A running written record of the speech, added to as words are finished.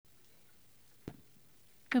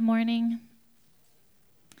Good morning.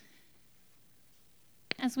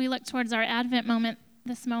 As we look towards our Advent moment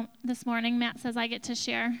this morning, Matt says I get to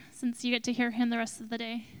share, since you get to hear him the rest of the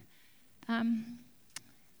day.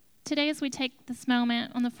 Today, as we take this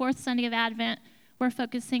moment on the fourth Sunday of Advent, we're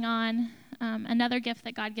focusing on another gift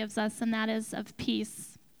that God gives us, and that is of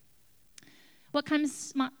peace. What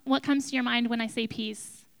comes to your mind when I say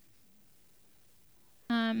peace?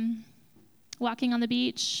 Walking on the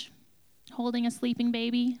beach, holding a sleeping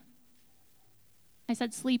baby. I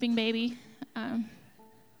said sleeping baby.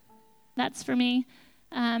 That's for me.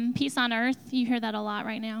 Peace on earth, you hear that a lot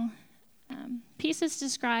right now. Peace is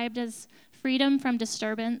described as freedom from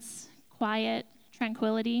disturbance, quiet,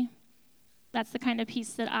 tranquility. That's the kind of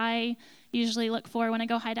peace that I usually look for when I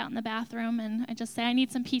go hide out in the bathroom, and I just say, I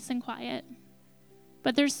need some peace and quiet.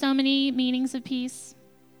 But there's so many meanings of peace.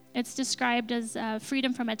 It's described as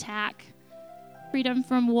freedom from attack, freedom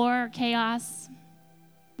from war or chaos.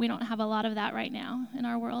 We don't have a lot of that right now in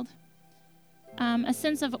our world. A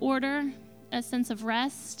sense of order, a sense of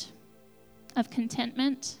rest, of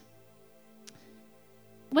contentment.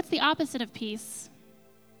 What's the opposite of peace?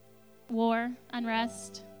 War,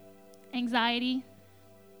 unrest, anxiety,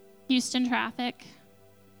 Houston traffic.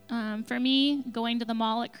 For me, going to the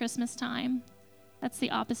mall at Christmas time, that's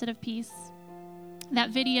the opposite of peace. That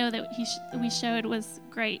video that we showed was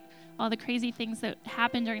great, all the crazy things that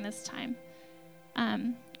happened during this time.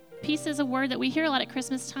 Peace is a word that we hear a lot at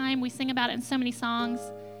Christmas time. We sing about it in so many songs.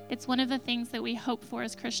 It's one of the things that we hope for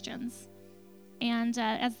as Christians. And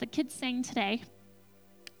as the kids sang today,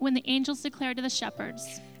 when the angels declared to the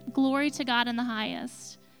shepherds, glory to God in the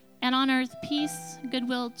highest, and on earth peace,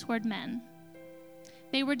 goodwill toward men.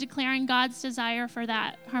 They were declaring God's desire for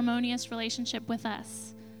that harmonious relationship with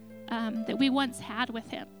us that we once had with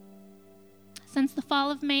him. Since the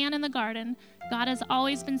fall of man in the garden, God has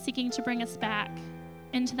always been seeking to bring us back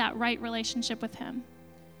into that right relationship with him.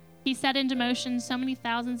 He set into motion so many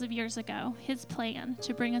thousands of years ago his plan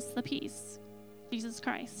to bring us the peace, Jesus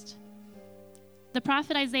Christ. The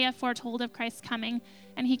prophet Isaiah foretold of Christ's coming,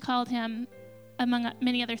 and he called him, among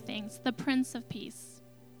many other things, the Prince of Peace.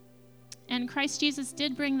 And Christ Jesus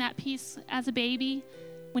did bring that peace as a baby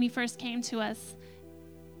when he first came to us,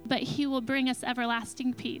 but he will bring us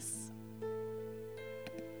everlasting peace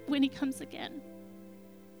when he comes again.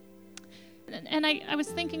 And I was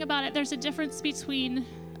thinking about it. There's a difference between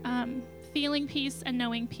feeling peace and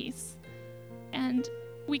knowing peace. And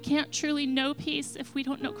we can't truly know peace if we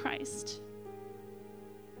don't know Christ.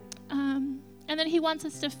 And then he wants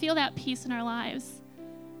us to feel that peace in our lives.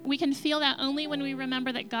 We can feel that only when we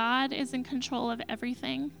remember that God is in control of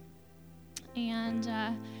everything, and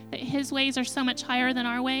that his ways are so much higher than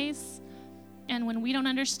our ways. And when we don't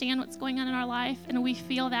understand what's going on in our life, and we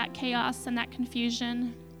feel that chaos and that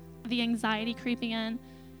confusion, the anxiety creeping in,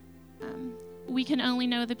 we can only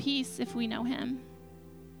know the peace if we know him.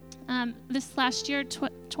 This last year,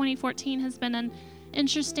 2014, has been an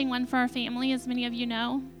interesting one for our family, as many of you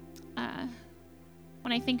know.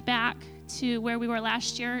 When I think back to where we were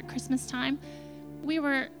last year at Christmas time,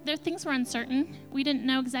 things were uncertain. We didn't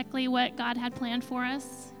know exactly what God had planned for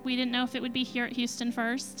us. We didn't know if it would be here at Houston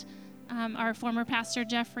First. Our former pastor,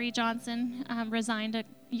 Jeffrey Johnson, resigned a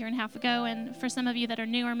year and a half ago, and for some of you that are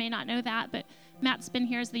new or may not know that, but Matt's been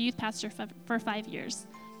here as the youth pastor for 5 years.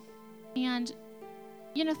 And,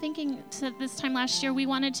 thinking to this time last year, we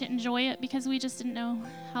wanted to enjoy it because we just didn't know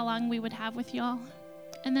how long we would have with y'all.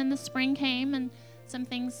 And then the spring came, and some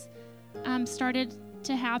things started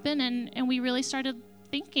to happen, and we really started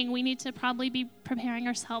thinking we need to probably be preparing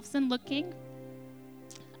ourselves and looking,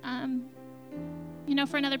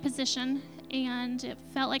 for another position. And it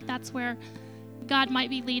felt like that's where God might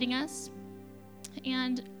be leading us.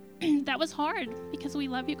 And that was hard because we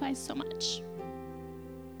love you guys so much.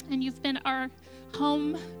 And you've been our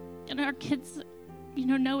home, and our kids,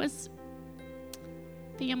 Noah's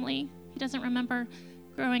family. He doesn't remember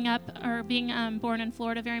growing up or being born in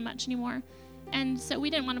Florida very much anymore. And so we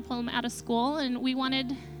didn't want to pull him out of school, and we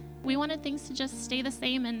wanted things to just stay the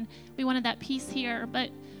same, and we wanted that peace here. But,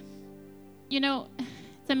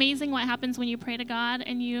 it's amazing what happens when you pray to God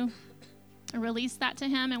and you release that to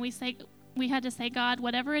him, and we had to say, God,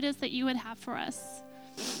 whatever it is that you would have for us,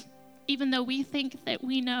 even though we think that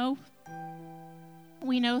we know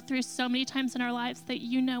through so many times in our lives that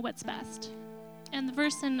you know what's best. And the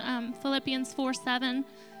verse in Philippians 4:7,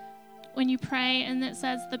 when you pray, and it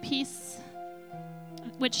says, the peace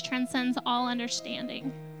which transcends all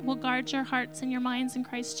understanding will guard your hearts and your minds in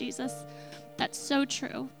Christ Jesus. That's so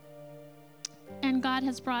true. And God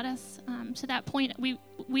has brought us to that point. We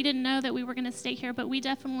didn't know that we were going to stay here, but we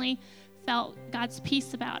definitely felt God's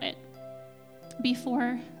peace about it.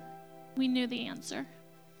 before we knew the answer.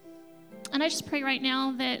 And I just pray right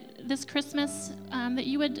now that this Christmas, that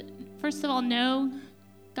you would, first of all, know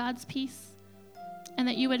God's peace, and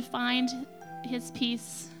that you would find his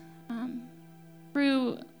peace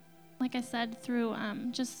through, like I said, through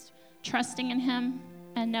just trusting in him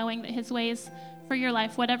and knowing that his ways for your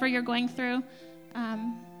life, whatever you're going through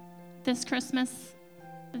this Christmas,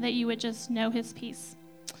 that you would just know his peace.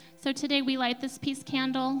 So today we light this peace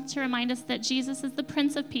candle to remind us that Jesus is the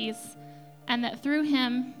Prince of Peace, and that through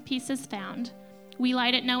him, peace is found. We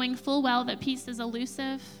light it knowing full well that peace is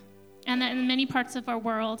elusive, and that in many parts of our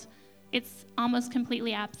world, it's almost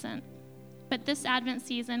completely absent. But this Advent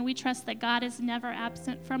season, we trust that God is never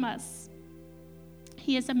absent from us.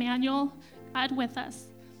 He is Emmanuel, God with us.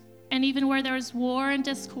 And even where there's war and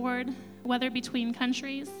discord, whether between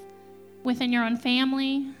countries, within your own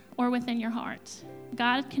family, or within your heart,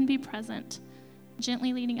 God can be present,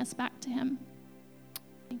 gently leading us back to him.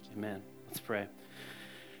 Thank you. Amen. Let's pray.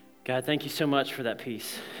 God, thank you so much for that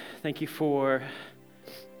peace. Thank you for,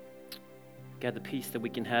 God, the peace that we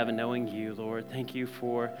can have in knowing you, Lord. Thank you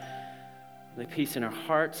for the peace in our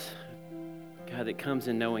hearts, God, that comes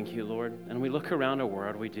in knowing you, Lord. And we look around our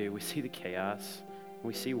world, we see the chaos,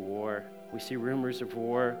 we see war, we see rumors of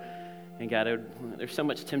war. And God, there's so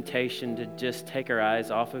much temptation to just take our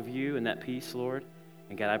eyes off of you and that peace, Lord.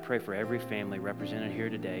 And God, I pray for every family represented here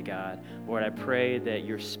today, God. Lord, I pray that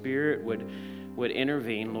your Spirit would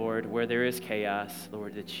intervene, Lord, where there is chaos,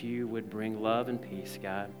 Lord, that you would bring love and peace,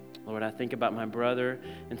 God. Lord, I think about my brother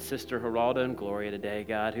and sister Geraldo and Gloria today,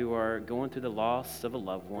 God, who are going through the loss of a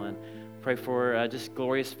loved one. Pray for just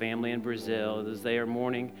Gloria's family in Brazil as they are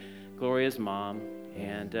mourning Gloria's mom,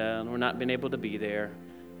 and we're not being able to be there.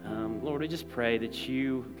 Lord, I just pray that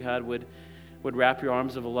you, God, would wrap your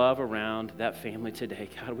arms of love around that family today.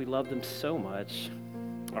 God, we love them so much.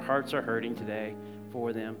 Our hearts are hurting today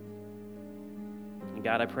for them. And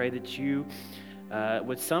God, I pray that you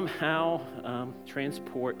would somehow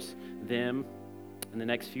transport them in the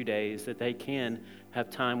next few days, that they can have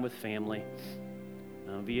time with family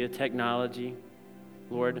via technology.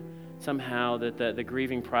 Lord, somehow that the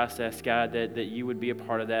grieving process, God, that you would be a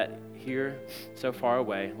part of that here so far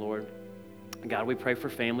away, Lord. God, we pray for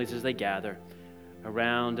families as they gather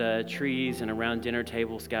around trees and around dinner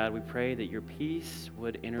tables, God. We pray that your peace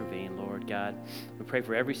would intervene, Lord God. We pray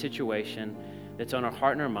for every situation that's on our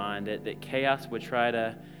heart and our mind, that chaos would try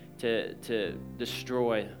to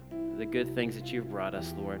destroy the good things that you've brought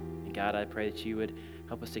us, Lord. And God, I pray that you would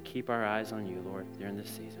help us to keep our eyes on you, Lord, during this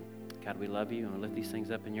season. God, we love you, and we lift these things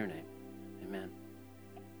up in your name. Amen.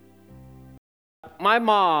 My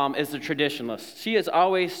mom is a traditionalist. She is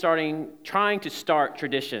always trying to start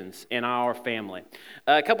traditions in our family.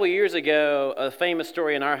 A couple of years ago, a famous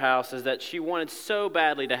story in our house is that she wanted so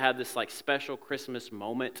badly to have this special Christmas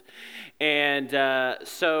moment. And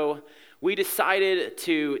so we decided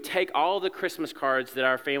to take all the Christmas cards that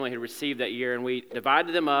our family had received that year, and we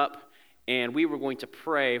divided them up, and we were going to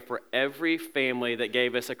pray for every family that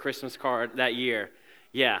gave us a Christmas card that year.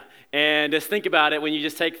 Yeah, and just think about it, when you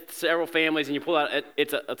just take several families and you pull out,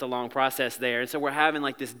 it's a long process there. And so we're having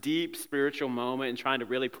this deep spiritual moment and trying to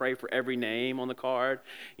really pray for every name on the card,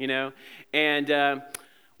 And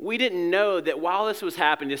we didn't know that while this was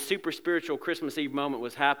happening, this super spiritual Christmas Eve moment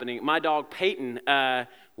was happening, my dog Peyton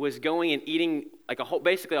was going and eating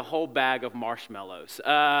basically a whole bag of marshmallows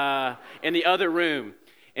in the other room.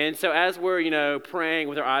 And so as we're, praying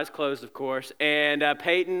with our eyes closed, of course, and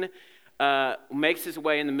Peyton makes his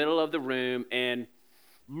way in the middle of the room, and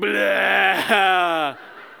blah,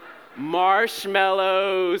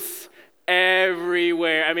 marshmallows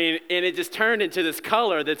everywhere. And it just turned into this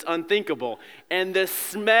color that's unthinkable. And the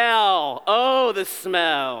smell, the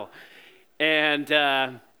smell. And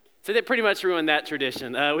so they pretty much ruined that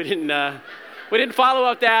tradition. We didn't follow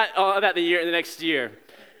up that the next year.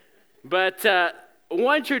 But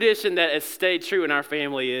one tradition that has stayed true in our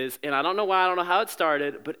family is, and I don't know why, I don't know how it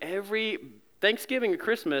started, but every Thanksgiving and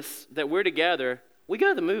Christmas that we're together, we go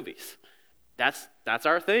to the movies. That's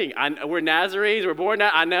our thing. We're Nazarenes, we're born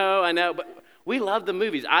I know, but we love the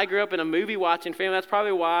movies. I grew up in a movie-watching family. That's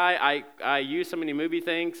probably why I use so many movie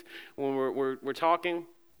things when we're talking.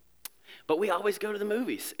 But we always go to the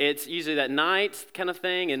movies. It's usually that night kind of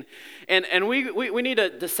thing, and we need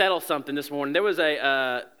to settle something this morning. There was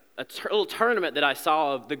a little tournament that I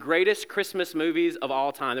saw of the greatest Christmas movies of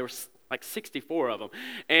all time. There were 64 of them.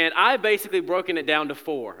 And I basically broken it down to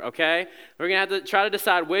 4, okay? We're going to have to try to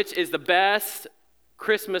decide which is the best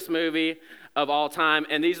Christmas movie of all time.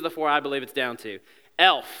 And these are the 4 I believe it's down to.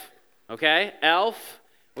 Elf, okay? Elf.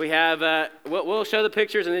 We have, we'll show the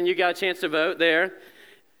pictures and then you got a chance to vote there.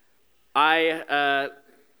 I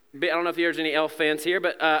don't know if there's any Elf fans here,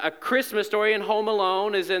 but A Christmas Story and Home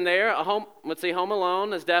Alone is in there. Home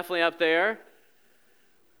Alone is definitely up there.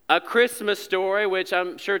 A Christmas Story, which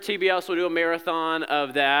I'm sure TBS will do a marathon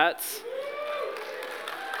of that.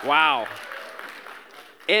 Wow.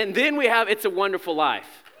 And then we have It's a Wonderful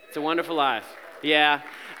Life. It's a Wonderful Life. Yeah.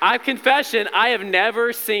 Confession, I have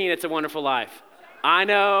never seen It's a Wonderful Life. I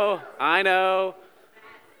know.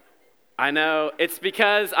 It's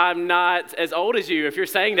because I'm not as old as you, if you're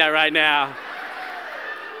saying that right now.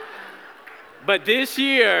 But this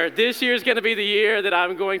year is going to be the year that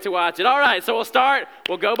I'm going to watch it. All right, so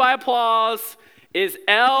we'll go by applause. Is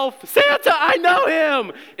Elf, Santa, I know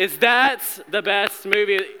him. Is that the best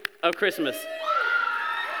movie of Christmas?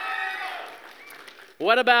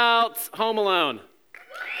 What about Home Alone?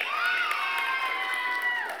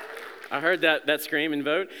 I heard that scream and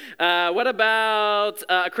vote. What about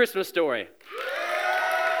A Christmas Story?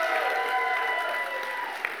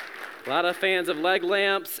 A lot of fans of leg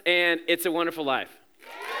lamps and It's a Wonderful Life.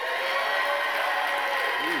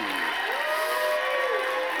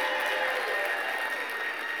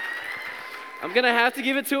 I'm going to have to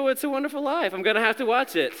give it to It's a Wonderful Life. I'm going to have to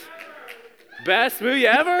watch it. Best movie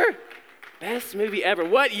ever? Best movie ever.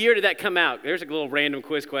 What year did that come out? There's a little random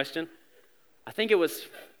quiz question. I think it was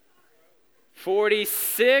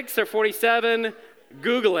 46 or 47.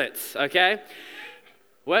 Google it, okay?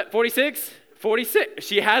 What, 46? 46.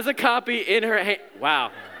 She has a copy in her hand.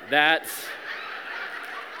 Wow,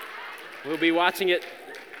 we'll be watching it,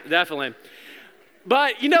 definitely.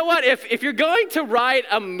 But you know what? If you're going to write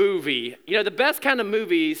a movie, the best kind of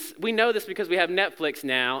movies, we know this because we have Netflix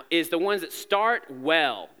now, is the ones that start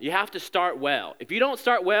well. You have to start well. If you don't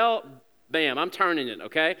start well, bam, I'm turning it,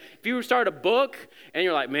 okay? If you start a book and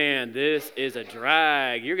you're like, man, this is a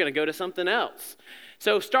drag, you're going to go to something else.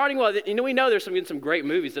 So starting well, we know there's some great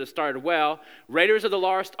movies that have started well. Raiders of the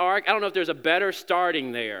Lost Ark, I don't know if there's a better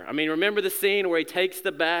starting there. I mean, remember the scene where he takes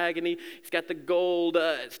the bag and he's got the gold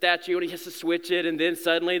statue and he has to switch it, and then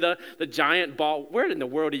suddenly the giant ball, where in the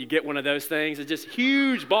world do you get one of those things? It's just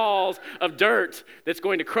huge balls of dirt that's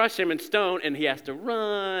going to crush him in stone, and he has to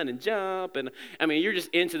run and jump, and I mean, you're just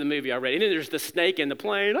into the movie already. And then there's the snake in the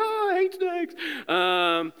plane. Oh, I hate snakes.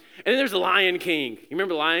 And then there's the Lion King. You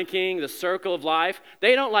remember Lion King, the circle of life?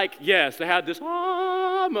 They don't they had this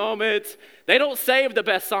moment. They don't save the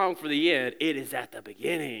best song for the end. It is at the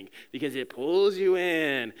beginning because it pulls you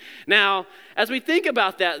in. Now, as we think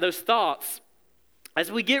about those thoughts, as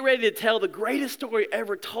we get ready to tell the greatest story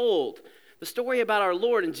ever told, the story about our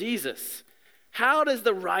Lord and Jesus, how does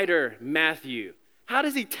the writer Matthew, how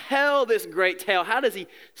does he tell this great tale? How does he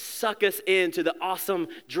suck us into the awesome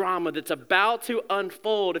drama that's about to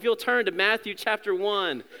unfold? If you'll turn to Matthew chapter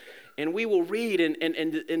 1, and we will read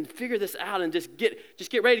and figure this out and just get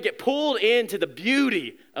ready to get pulled into the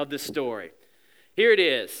beauty of this story. Here it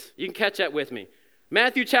is. You can catch up with me.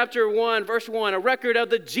 Matthew chapter 1, verse 1, a record of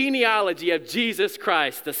the genealogy of Jesus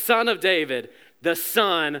Christ, the son of David, the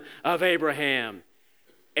son of Abraham.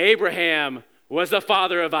 Abraham was the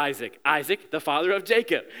father of Isaac. Isaac, the father of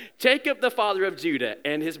Jacob. Jacob, the father of Judah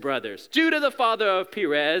and his brothers. Judah, the father of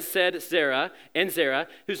Perez, said Zerah,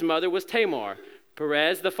 whose mother was Tamar.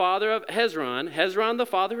 Perez, the father of Hezron. Hezron, the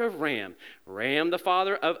father of Ram. Ram, the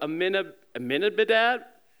father of Amminadab.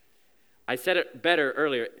 I said it better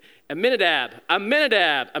earlier. Amminadab,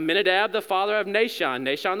 the father of Nahshon.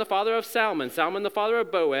 Nahshon, the father of Salmon. Salmon, the father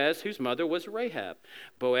of Boaz, whose mother was Rahab.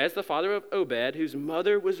 Boaz, the father of Obed, whose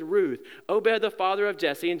mother was Ruth. Obed, the father of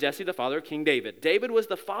Jesse, and Jesse, the father of King David. David was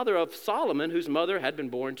the father of Solomon, whose mother had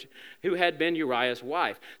been who had been Uriah's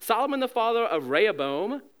wife. Solomon, the father of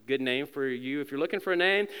Rehoboam. Good name for you if you're looking for a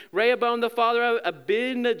name. Rehoboam, the father of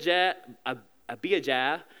Abijah,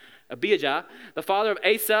 the father of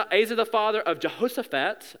Asa, the father of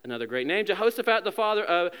Jehoshaphat, another great name. Jehoshaphat, the father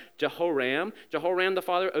of Jehoram. Jehoram, the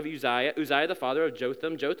father of Uzziah. Uzziah, the father of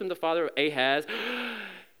Jotham. Jotham, the father of Ahaz.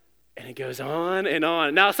 And it goes on and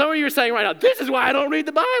on. Now, some of you are saying right now, this is why I don't read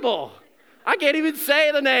the Bible. I can't even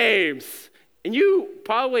say the names. And you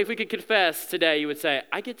probably, if we could confess today, you would say,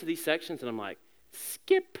 I get to these sections and I'm like,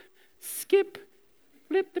 skip, flip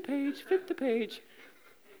the page.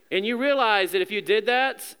 And you realize that if you did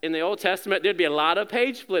that in the Old Testament, there'd be a lot of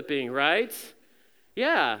page flipping, right?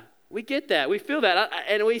 Yeah, we get that. We feel that.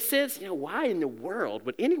 And we sense, why in the world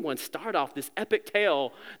would anyone start off this epic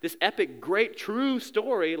tale, this epic, great, true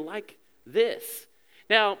story like this?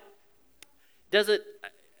 Now,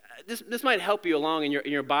 this might help you along in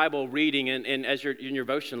your Bible reading and as you're in your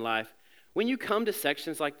devotion life. When you come to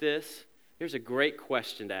sections like this, here's a great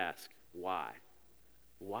question to ask. Why?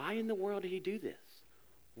 Why in the world did he do this?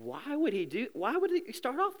 why would he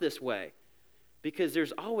start off this way? Because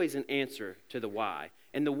there's always an answer to the why.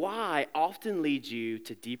 And the why often leads you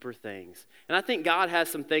to deeper things. And I think God has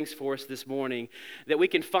some things for us this morning that we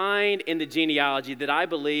can find in the genealogy that I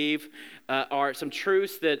believe are some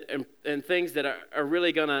truths and things that are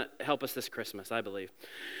really going to help us this Christmas, I believe.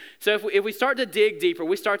 So if we start to dig deeper,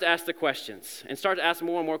 we start to ask the questions and start to ask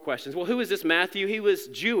more and more questions. Well, who is this Matthew? He was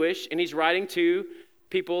Jewish, and he's writing to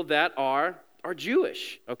people that are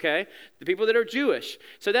Jewish, okay? The people that are Jewish.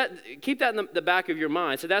 So keep that in the back of your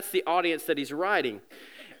mind. So that's the audience that he's writing.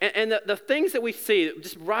 And the things that we see,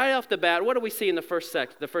 just right off the bat, what do we see in the first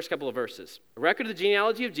couple of verses? A record of the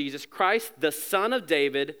genealogy of Jesus, Christ, the son of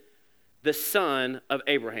David, the son of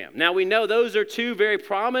Abraham. Now we know those are two very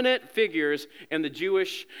prominent figures in the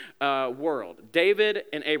Jewish world. David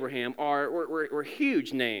and Abraham were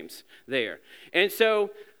huge names there. And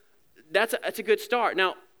so that's a good start.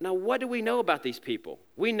 Now, what do we know about these people?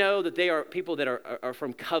 We know that they are people that are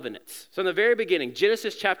from covenants. So in the very beginning,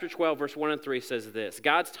 Genesis chapter 12, verse 1 and 3 says this.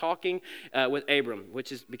 God's talking with Abram,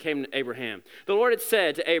 became Abraham. The Lord had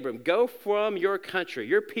said to Abram, go from your country,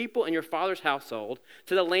 your people, and your father's household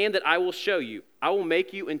to the land that I will show you. I will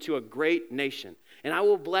make you into a great nation, and I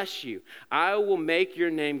will bless you. I will make your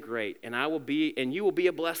name great, and you will be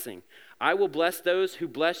a blessing. I will bless those who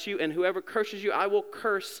bless you, and whoever curses you, I will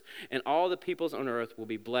curse, and all the peoples on earth will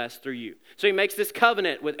be blessed through you. So he makes this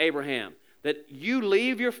covenant with Abraham that you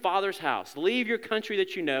leave your father's house, leave your country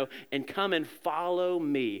that you know, and come and follow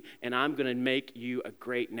me, and I'm going to make you a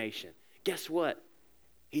great nation. Guess what?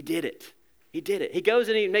 He did it. He did it. He goes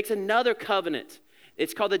and he makes another covenant.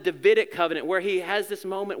 It's called the Davidic covenant, where he has this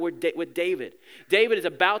moment with David. David is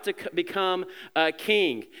about to become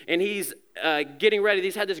king, and he's getting ready.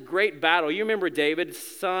 He's had this great battle. You remember David's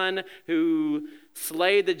son who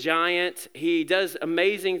slayed the giant. He does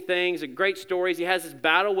amazing things, great stories. He has this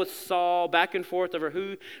battle with Saul, back and forth over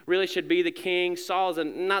who really should be the king. Saul's a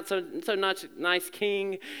not so nice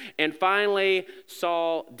king, and finally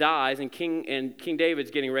Saul dies, and King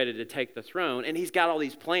David's getting ready to take the throne, and he's got all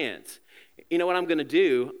these plans. You know what I'm going to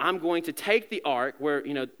do? I'm going to take the ark where,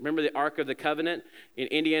 remember the Ark of the Covenant in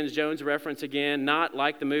Indiana Jones reference again, not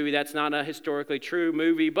like the movie. That's not a historically true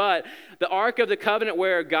movie, but the Ark of the Covenant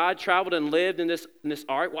where God traveled and lived in this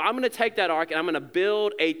ark. Well, I'm going to take that ark and I'm going to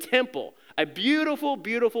build a temple, a beautiful,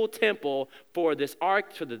 beautiful temple for this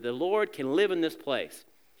ark so that the Lord can live in this place.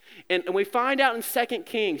 And we find out in 2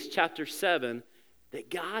 Kings chapter 7 that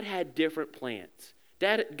God had different plans.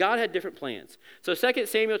 God had different plans. So 2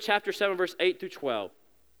 Samuel chapter 7, verse 8 through 12.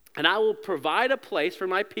 And I will provide a place for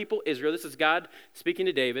my people Israel. This is God speaking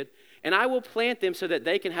to David. And I will plant them so that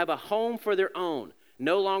they can have a home for their own,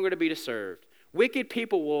 no longer to be disturbed. Wicked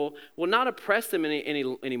people will not oppress them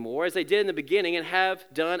anymore as they did in the beginning and have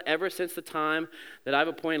done ever since the time that I've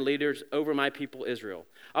appointed leaders over my people Israel.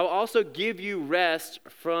 I will also give you rest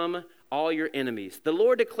from all your enemies. The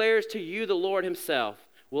Lord declares to you, the Lord himself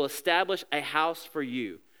will establish a house for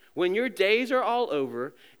you. When your days are all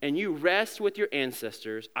over and you rest with your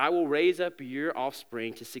ancestors, I will raise up your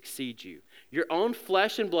offspring to succeed you. Your own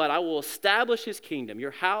flesh and blood, I will establish his kingdom.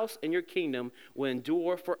 Your house and your kingdom will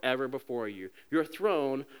endure forever before you. Your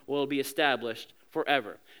throne will be established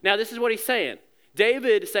forever. Now, this is what he's saying.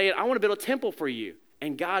 David is saying, I want to build a temple for you.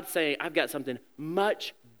 And God's saying, I've got something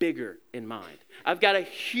much bigger in mind. I've got a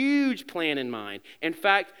huge plan in mind. In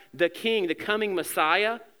fact, the king, the coming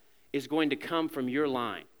Messiah, is going to come from your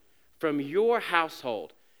line, from your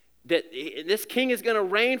household. That this king is going to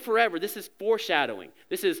reign forever. This is foreshadowing.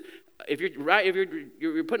 This is, if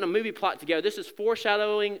you're putting a movie plot together, this is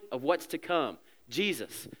foreshadowing of what's to come.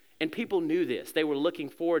 Jesus. And people knew this. They were looking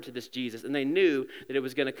forward to this Jesus, and they knew that it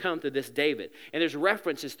was going to come through this David. And there's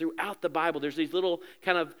references throughout the Bible. There's these little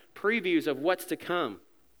kind of previews of what's to come.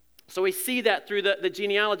 So we see that through the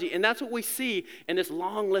genealogy, and that's what we see in this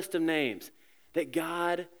long list of names, that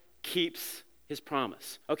God keeps his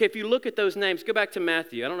promise. Okay, if you look at those names, go back to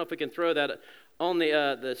Matthew. I don't know if we can throw that on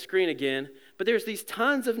the screen again, but there's these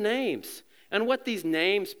tons of names. And what these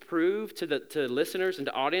names prove to listeners and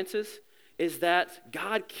to audiences is that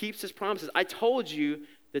God keeps his promises. I told you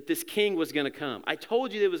that this king was going to come. I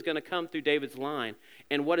told you that it was going to come through David's line.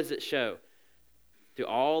 And what does it show? Through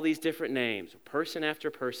all these different names, person after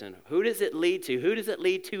person. Who does it lead to? Who does it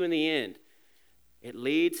lead to in the end? It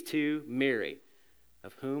leads to Mary,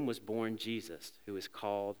 of whom was born Jesus, who is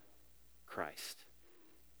called Christ.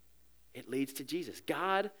 It leads to Jesus.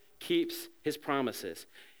 God keeps his promises.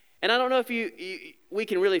 And I don't know if we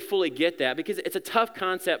can really fully get that, because it's a tough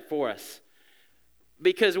concept for us,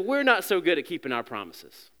 because we're not so good at keeping our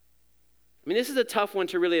promises. I mean, this is a tough one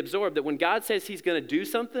to really absorb, that when God says he's going to do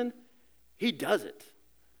something, he does it.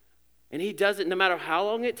 And he does it no matter how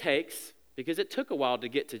long it takes, because it took a while to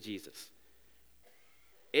get to Jesus.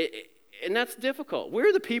 And that's difficult.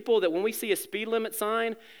 We're the people that when we see a speed limit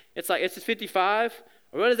sign, it's like, it's just 55.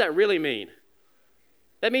 What does that really mean?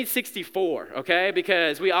 That means 64, okay?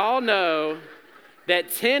 Because we all know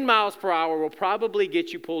that 10 miles per hour will probably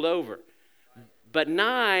get you pulled over. But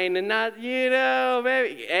 9 and not,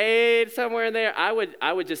 maybe 8, somewhere in there. I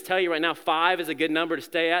would just tell you right now, 5 is a good number to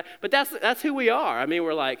stay at. But that's who we are. I mean,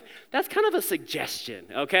 we're like, that's kind of a suggestion,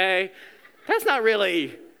 okay? That's not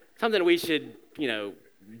really something we should,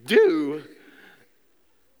 do.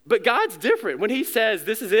 But God's different. When he says,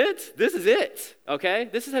 this is it, okay?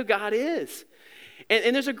 This is how God is.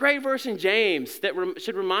 And there's a great verse in James that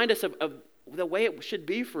should remind us of the way it should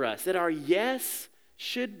be for us, that our yes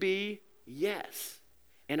should be yes,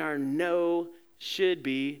 and our no should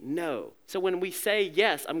be no. So when we say,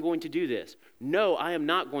 yes, I'm going to do this, no, I am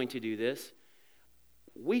not going to do this,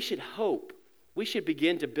 we should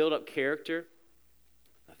begin to build up character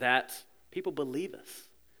that people believe us,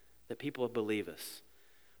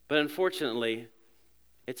 But unfortunately,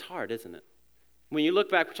 it's hard, isn't it? When you look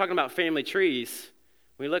back, we're talking about family trees.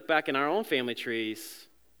 When we look back in our own family trees,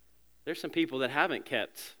 there's some people that haven't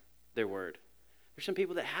kept their word. There's some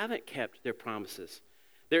people that haven't kept their promises.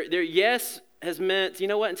 Their yes has meant,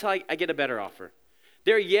 until I get a better offer.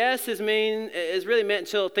 Their yes is really meant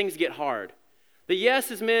until things get hard. The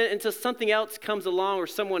yes is meant until something else comes along or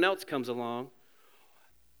someone else comes along.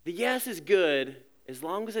 The yes is good as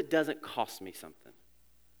long as it doesn't cost me something.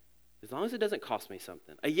 As long as it doesn't cost me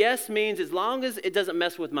something. A yes means as long as it doesn't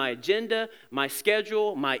mess with my agenda, my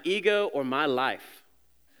schedule, my ego, or my life.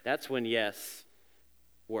 That's when yes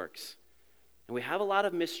works. And we have a lot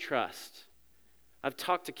of mistrust. I've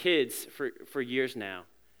talked to kids for years now,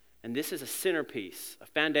 and this is a centerpiece, a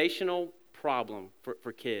foundational problem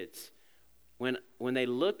for kids. When they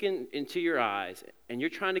look into your eyes and you're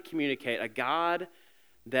trying to communicate a God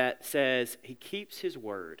that says he keeps his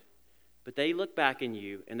word, but they look back in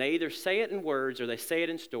you and they either say it in words or they say it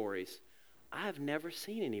in stories. I have never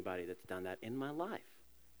seen anybody that's done that in my life.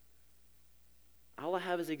 All I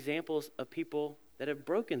have is examples of people that have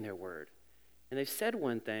broken their word. And they've said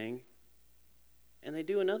one thing and they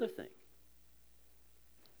do another thing.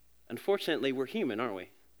 Unfortunately, we're human, aren't we?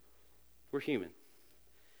 We're human.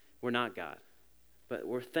 We're not God. But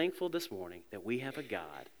we're thankful this morning that we have a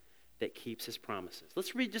God that keeps his promises.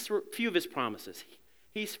 Let's read just a few of his promises.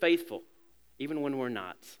 He's faithful even when we're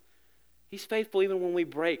not. He's faithful even when we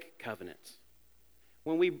break covenants.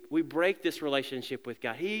 When we break this relationship with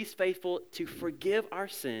God, he's faithful to forgive our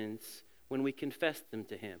sins when we confess them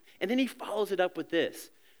to him. And then he follows it up with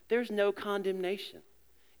this. There's no condemnation.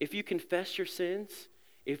 If you confess your sins,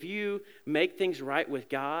 if you make things right with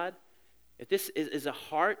God, if this is a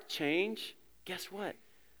heart change, guess what?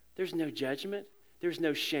 There's no judgment. There's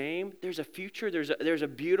no shame. There's a future. There's a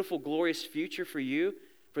beautiful, glorious future for you,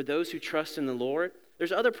 for those who trust in the Lord.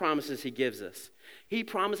 There's other promises he gives us. He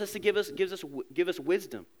promises to give us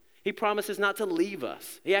wisdom. He promises not to leave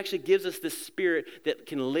us. He actually gives us this spirit that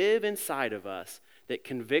can live inside of us, that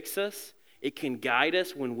convicts us. It can guide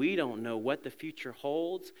us when we don't know what the future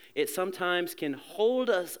holds. It sometimes can hold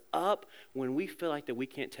us up when we feel like that we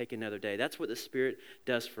can't take another day. That's what the Spirit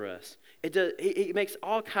does for us. It makes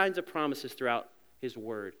all kinds of promises throughout his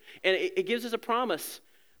word. And it gives us a promise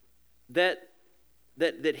that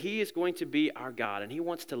he is going to be our God, and he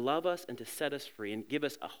wants to love us and to set us free and give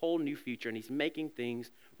us a whole new future, and he's making things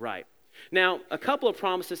right. Now, a couple of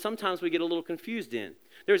promises sometimes we get a little confused in.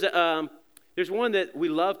 There's one that we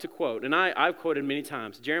love to quote, and I've quoted many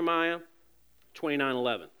times, Jeremiah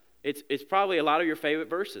 29:11. It's probably a lot of your favorite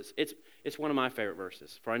verses. It's one of my favorite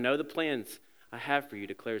verses. For I know the plans I have for you,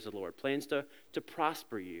 declares the Lord. Plans to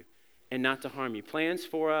prosper you and not to harm you. Plans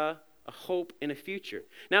for a hope and a future.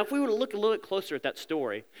 Now, if we were to look a little bit closer at that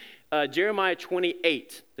story, Jeremiah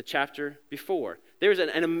 28, the chapter before, there's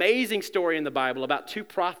an amazing story in the Bible about two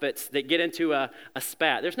prophets that get into a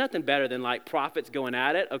spat. There's nothing better than like prophets going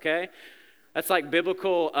at it, okay? That's like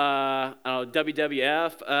biblical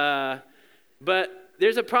WWF. But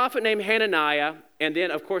there's a prophet named Hananiah, and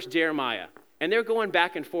then, of course, Jeremiah. And they're going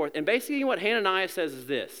back and forth. And basically what Hananiah says is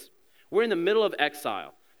this. We're in the middle of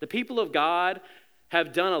exile. The people of God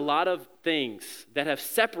have done a lot of things that have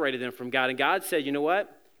separated them from God. And God said, you know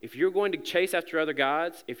what? If you're going to chase after other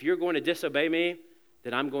gods, if you're going to disobey me,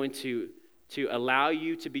 then I'm going to allow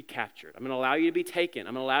you to be captured. I'm going to allow you to be taken.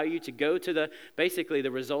 I'm going to allow you to go to basically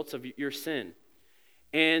the results of your sin.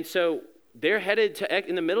 And so they're headed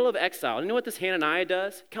in the middle of exile. And you know what this Hananiah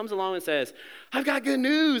does? He comes along and says, I've got good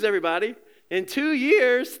news, everybody. In 2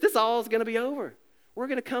 years, this all is going to be over. We're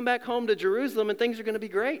going to come back home to Jerusalem and things are going to be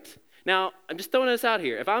great. Now, I'm just throwing this out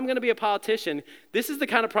here. If I'm going to be a politician, this is the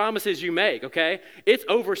kind of promises you make, okay? It's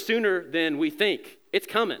over sooner than we think. It's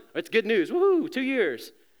coming. It's good news. Woo, 2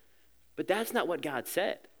 years. But that's not what God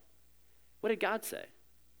said. What did God say?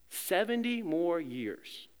 70 more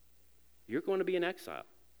years. You're going to be in exile.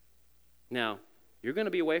 Now, you're going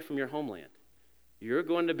to be away from your homeland. You're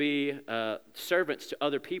going to be servants to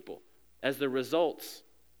other people as the results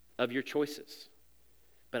of your choices.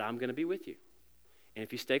 But I'm going to be with you. And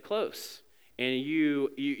if you stay close and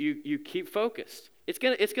you keep focused, it's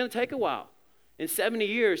gonna take a while. In 70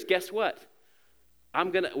 years, guess what?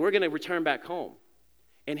 We're gonna return back home.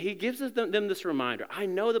 And he gives them this reminder. I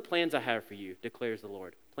know the plans I have for you, declares the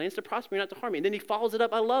Lord. Plans to prosper you, not to harm you. And then he follows it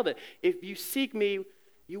up. I love it. If you seek me,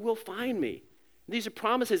 you will find me. These are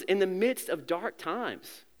promises in the midst of dark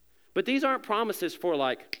times. But these aren't promises for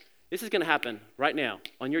like, this is going to happen right now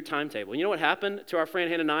on your timetable. You know what happened to our friend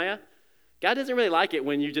Hananiah? God doesn't really like it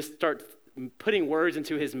when you just start putting words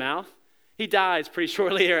into his mouth. He dies pretty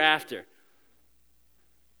shortly thereafter.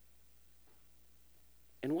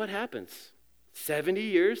 And what happens? 70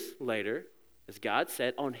 years later, as God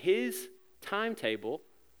said, on his timetable,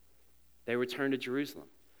 they return to Jerusalem.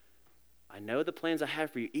 I know the plans I have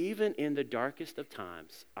for you. Even in the darkest of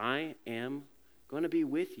times, I am going to be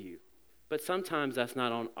with you. But sometimes that's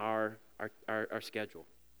not on our schedule.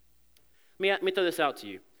 Let me throw this out to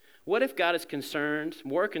you. What if God is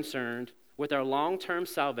more concerned with our long-term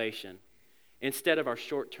salvation instead of our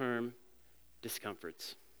short-term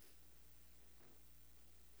discomforts?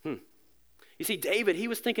 You see, David, he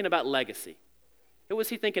was thinking about legacy. What was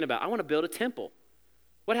he thinking about? I want to build a temple.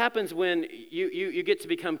 What happens when you get to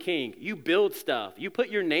become king? You build stuff. You put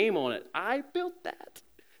your name on it. I built that.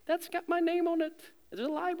 That's got my name on it. There's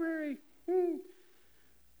a library.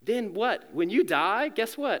 Then what? When you die,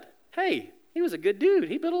 guess what? Hey, he was a good dude.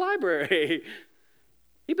 He built a library.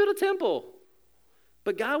 He built a temple.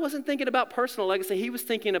 But God wasn't thinking about personal legacy. He was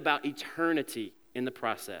thinking about eternity in the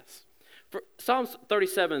process. Psalms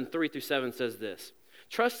 37, 3-7 says this.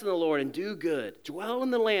 Trust in the Lord and do good. Dwell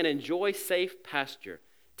in the land, enjoy safe pasture.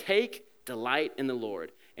 Take delight in the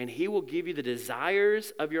Lord, and he will give you the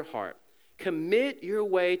desires of your heart. Commit your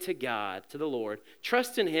way to God, to the Lord.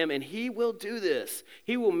 Trust in him, and he will do this.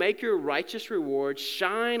 He will make your righteous reward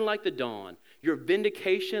shine like the dawn, your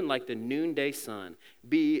vindication like the noonday sun.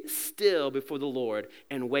 Be still before the Lord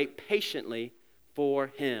and wait patiently for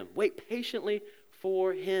him. Wait patiently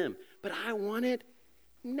for him. But I want it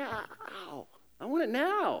now. I want it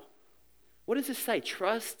now. What does this say?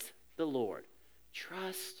 Trust the Lord.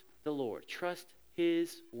 Trust the Lord. Trust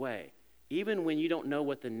his way. Even when you don't know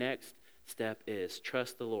what the next step is,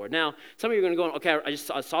 trust the Lord. Now, some of you are going to go, okay,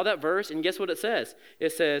 I saw that verse, and guess what it says?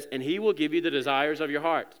 It says, and he will give you the desires of your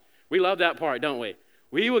heart. We love that part, don't we?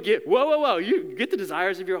 We will get, whoa, you get the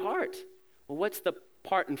desires of your heart. Well, what's the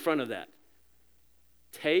part in front of that?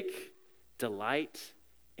 Take delight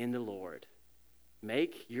in the Lord.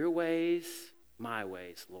 Make your ways my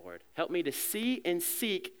ways, Lord. Help me to see and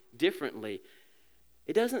seek differently.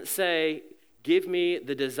 It doesn't say, give me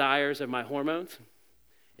the desires of my hormones.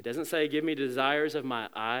 It doesn't say, give me the desires of my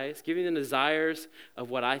eyes. Give me the desires of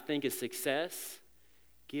what I think is success.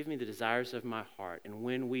 Give me the desires of my heart. And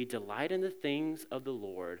when we delight in the things of the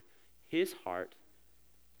Lord, his heart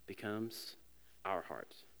becomes our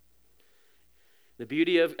heart. The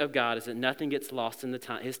beauty of God is that nothing gets lost in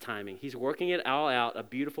his timing. He's working it all out, a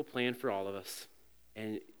beautiful plan for all of us.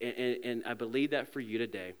 And I believe that for you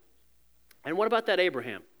today. And what about that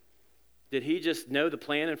Abraham? Did he just know the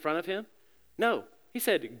plan in front of him? No. He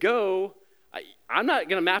said, go. I'm not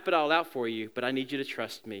going to map it all out for you, but I need you to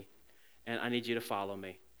trust me, and I need you to follow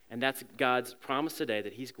me. And that's God's promise today,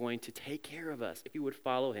 that he's going to take care of us if you would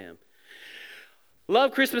follow him.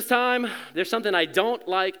 Love Christmas time. There's something I don't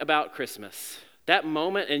like about Christmas. That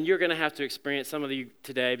moment, and you're going to have to experience some of you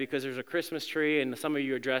today because there's a Christmas tree and some of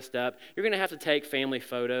you are dressed up. You're going to have to take family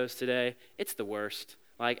photos today. It's the worst.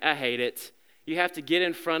 I hate it. You have to get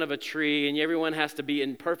in front of a tree and everyone has to be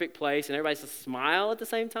in perfect place and everybody has to smile at the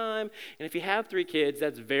same time. And if you have 3 kids,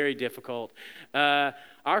 that's very difficult.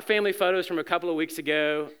 Our family photos from a couple of weeks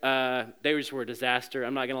ago, they just were a disaster,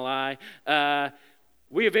 I'm not going to lie.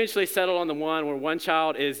 We eventually settled on the one where one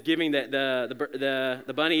child is giving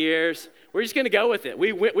the bunny ears. We're just going to go with it.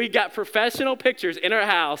 We got professional pictures in our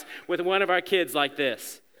house with one of our kids like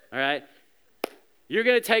this, all right? You're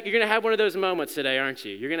going to have one of those moments today, aren't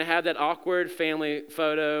you? You're going to have that awkward family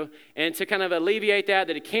photo. And to kind of alleviate that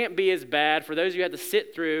it can't be as bad, for those of you who have to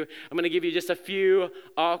sit through, I'm going to give you just a few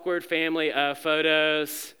awkward family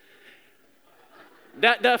photos.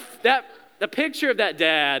 The picture of that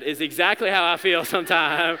dad is exactly how I feel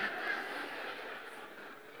sometimes.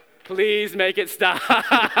 Please make it stop.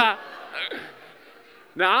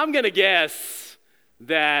 Now, I'm going to guess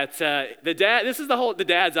that this is the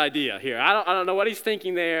dad's idea here. I don't know what he's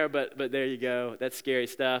thinking there, but there you go. That's scary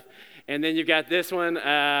stuff. And then you've got this one.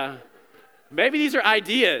 Maybe these are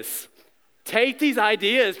ideas. Take these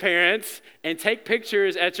ideas, parents, and take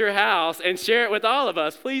pictures at your house and share it with all of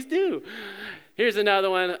us. Please do. Here's another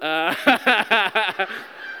one.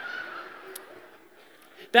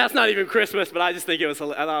 That's not even Christmas, but I just think I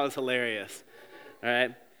thought it was hilarious. All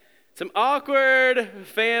right. Some awkward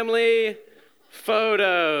family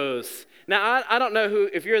photos. Now, I don't know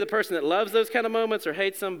if you're the person that loves those kind of moments or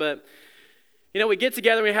hates them, but, we get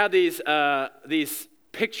together and we have these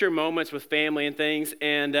picture moments with family and things,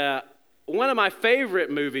 and one of my favorite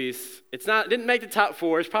movies, didn't make the top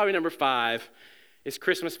 4, it's probably number 5, is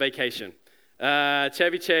Christmas Vacation.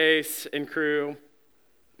 Chevy Chase and crew,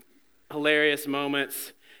 hilarious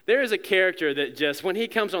moments. There is a character that just, when he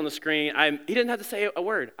comes on the screen, he didn't have to say a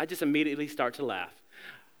word. I just immediately start to laugh.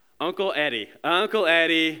 Uncle Eddie. Uncle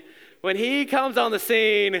Eddie. When he comes on the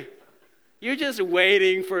scene, you're just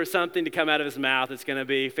waiting for something to come out of his mouth that's going to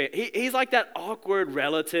be, he's like that awkward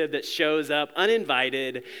relative that shows up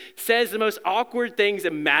uninvited, says the most awkward things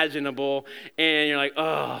imaginable, and you're like,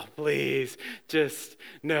 oh, please, just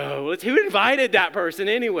no. Who invited that person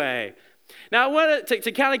anyway? Now, I want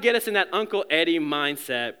to kind of get us in that Uncle Eddie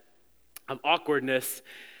mindset of awkwardness.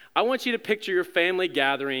 I want you to picture your family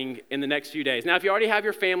gathering in the next few days. Now, if you already have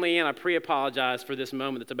your family in, I pre-apologize for this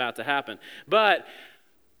moment that's about to happen. But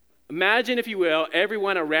imagine, if you will,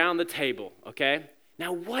 everyone around the table, okay?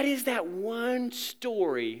 Now, what is that one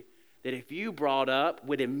story that if you brought up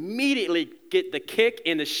would immediately get the kick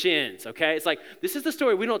in the shins, okay? It's like, this is the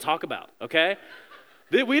story we don't talk about, okay?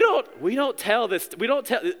 We don't tell this. We don't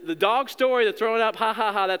tell the dog story, the throwing up, ha,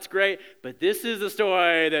 ha, ha, that's great. But this is the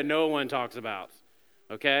story that no one talks about,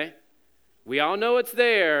 okay? We all know it's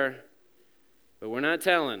there, but we're not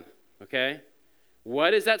telling, okay?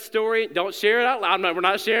 What is that story? Don't share it out loud. We're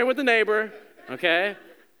not sharing with the neighbor, okay?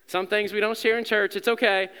 Some things we don't share in church. It's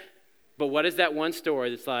okay. But what is that one story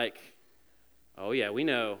that's like, oh, yeah, we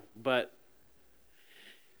know, but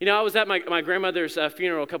I was at my grandmother's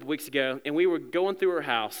funeral a couple weeks ago, and we were going through her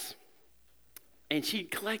house, and she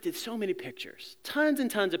collected so many pictures, tons and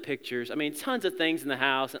tons of pictures. I mean, tons of things in the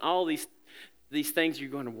house, and all these things you're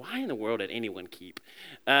going, why in the world did anyone keep?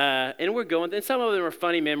 And we're going, and some of them are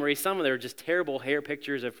funny memories. Some of them are just terrible hair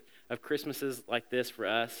pictures of Christmases like this for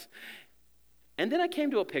us. And then I came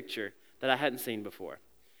to a picture that I hadn't seen before.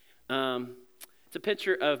 It's a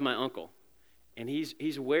picture of my uncle. And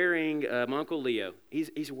he's wearing, my Uncle Leo,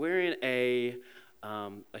 he's wearing a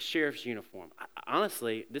sheriff's uniform.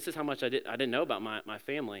 Honestly, this is how much I didn't know about my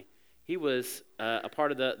family. He was a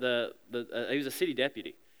part of he was a city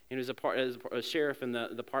deputy. He was a sheriff in the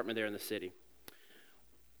department there in the city.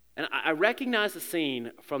 And I recognize the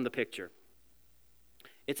scene from the picture.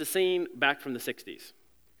 It's a scene back from the 60s.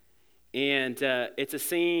 And it's a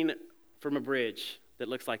scene from a bridge that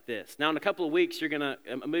looks like this. Now, in a couple of weeks, a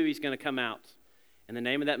movie's going to come out. And the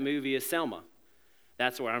name of that movie is Selma.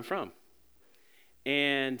 That's where I'm from.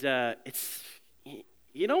 And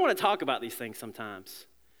you don't want to talk about these things sometimes.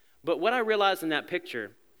 But what I realized in that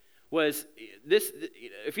picture was this,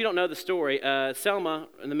 if you don't know the story, Selma,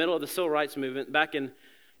 in the middle of the civil rights movement, back in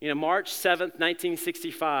March 7th,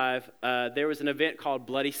 1965, there was an event called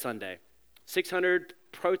Bloody Sunday. 600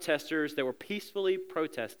 protesters that were peacefully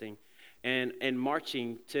protesting and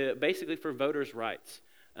marching basically for voters' rights.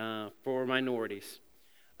 For minorities.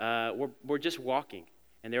 We're just walking,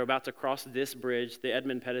 and they were about to cross this bridge, the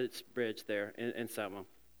Edmund Pettus Bridge there in Selma.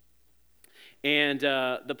 And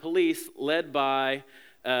the police, led by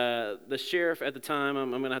the sheriff at the time, I'm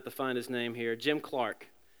going to have to find his name here, Jim Clark,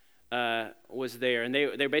 was there. And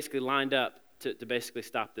they basically lined up to basically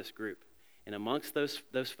stop this group. And amongst those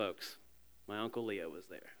folks, my Uncle Leo was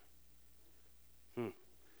there.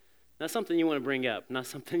 Not something you want to bring up, not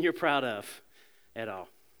something you're proud of at all.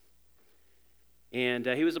 And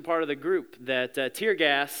he was a part of the group that tear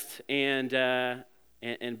gassed and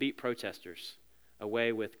beat protesters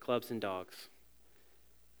away with clubs and dogs.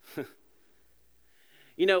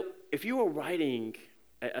 If you were writing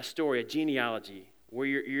a story, a genealogy, where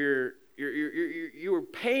you were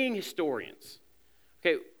paying historians,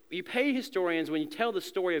 okay, you pay historians when you tell the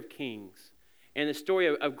story of kings and the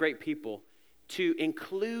story of great people to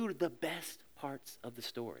include the best parts of the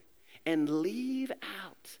story and leave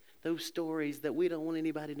out those stories that we don't want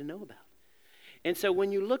anybody to know about. And so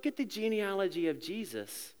when you look at the genealogy of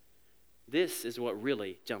Jesus, this is what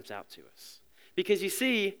really jumps out to us. Because you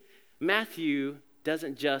see, Matthew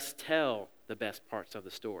doesn't just tell the best parts of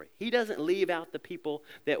the story. He doesn't leave out the people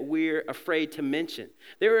that we're afraid to mention.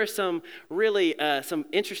 There are some really some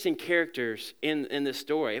interesting characters in this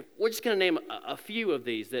story. We're just going to name a few of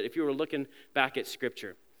these that if you were looking back at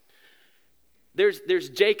Scripture. There's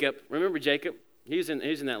Jacob. Remember Jacob? He's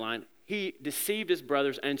in that line. He deceived his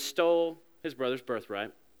brothers and stole his brother's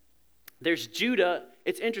birthright. There's Judah.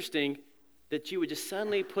 It's interesting that you would just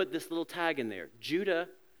suddenly put this little tag in there. Judah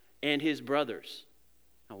and his brothers.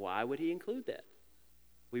 Now, why would he include that?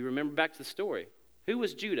 We remember back to the story. Who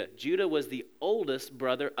was Judah? Judah was the oldest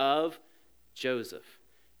brother of Joseph.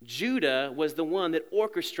 Judah was the one that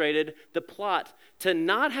orchestrated the plot to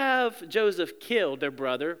not have Joseph killed, their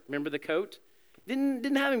brother. Remember the coat?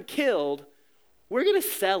 Didn't have him killed. We're going to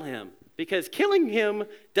sell him because killing him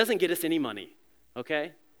doesn't get us any money.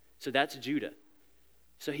 Okay? So that's Judah.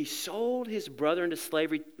 So he sold his brother into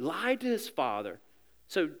slavery, lied to his father.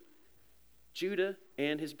 So Judah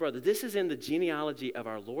and his brother. This is in the genealogy of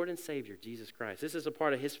our Lord and Savior, Jesus Christ. This is a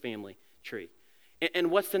part of his family tree.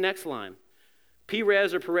 And what's the next line?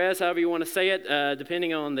 Perez or Perez, however you want to say it,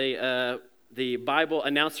 depending on the Bible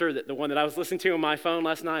announcer, the one that I was listening to on my phone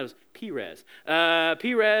last night was Perez.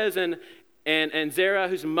 Perez and Zerah,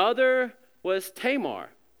 whose mother was Tamar.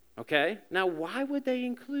 Okay? Now, why would they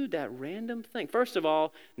include that random thing? First of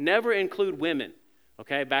all, never include women,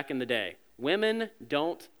 okay, back in the day. Women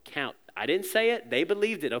don't count. I didn't say it. They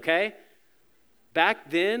believed it, okay?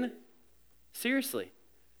 Back then, seriously,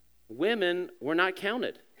 women were not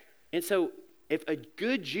counted. And so if a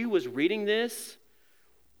good Jew was reading this,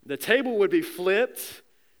 the table would be flipped.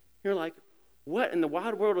 You're like, what in the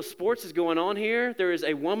wide world of sports is going on here? There is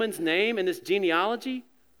a woman's name in this genealogy.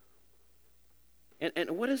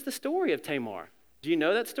 And what is the story of Tamar? Do you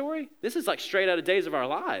know that story? This is like straight out of Days of Our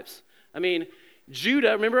Lives. I mean,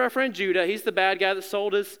 Judah, remember our friend Judah? He's the bad guy that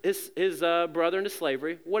sold his brother into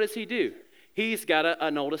slavery. What does he do? He's got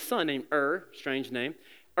an oldest son named strange name.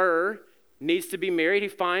 Needs to be married. He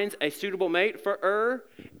finds a suitable mate for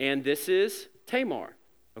and this is Tamar,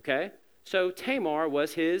 okay? So Tamar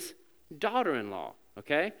was his daughter-in-law,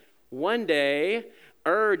 okay? One day,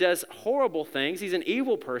 does horrible things. He's an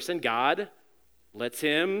evil person. God lets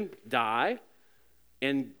him die.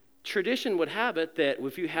 And tradition would have it that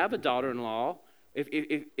if you have a daughter-in-law,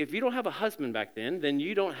 if you don't have a husband back then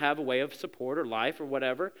you don't have a way of support or life or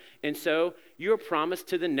whatever. And so you're promised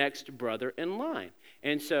to the next brother in line.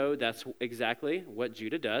 And so that's exactly what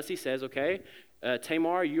Judah does. He says, okay,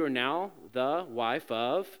 Tamar, you are now the wife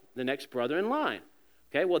of the next brother in line.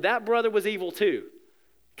 Okay, well, that brother was evil too.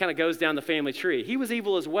 Kind of goes down the family tree. He was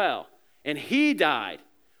evil as well. And he died.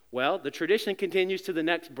 Well, the tradition continues to the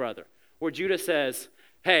next brother, where Judah says,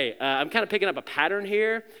 hey, I'm kind of picking up a pattern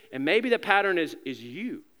here, and maybe the pattern is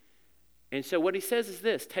you. And so what he says is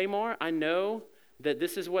this: Tamar, I know that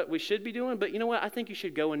this is what we should be doing, but you know what? I think you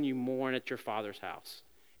should go and you mourn at your father's house.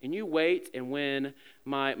 And you wait, and when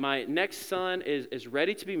my next son is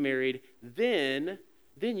ready to be married, then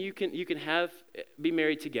you can be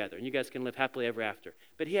married together, and you guys can live happily ever after.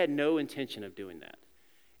 But he had no intention of doing that.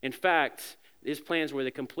 In fact, his plans were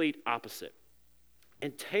the complete opposite.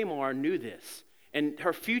 And Tamar knew this. And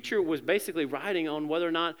her future was basically riding on whether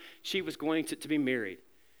or not she was going to be married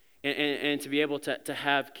and to be able to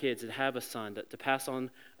have kids, to have a son, to pass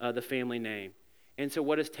on the family name. And so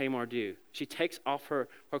what does Tamar do? She takes off her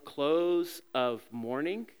clothes of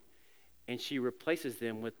mourning and she replaces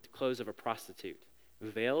them with the clothes of a prostitute.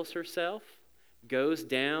 Veils herself, goes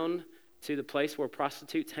down to the place where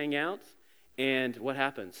prostitutes hang out, and what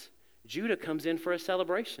happens? Judah comes in for a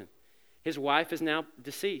celebration. His wife is now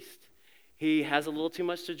deceased. He has a little too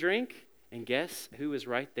much to drink, and guess who is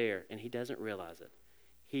right there? And he doesn't realize it.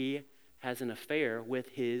 He has an affair with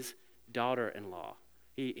his daughter-in-law.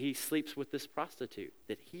 He sleeps with this prostitute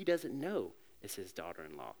that he doesn't know is his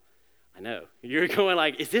daughter-in-law. I know. You're going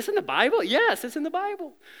like, is this in the Bible? Yes, it's in the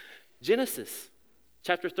Bible. Genesis,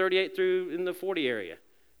 chapter 38 through in the 40 area.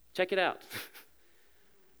 Check it out.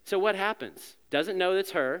 So what happens? Doesn't know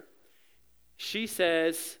it's her. She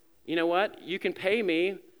says, you know what? You can pay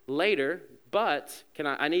me later, but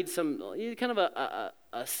I need some kind of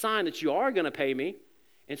a sign that you are going to pay me.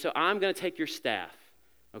 And so I'm going to take your staff.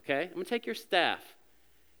 Okay? I'm going to take your staff.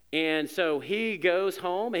 And so he goes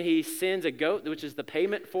home and he sends a goat, which is the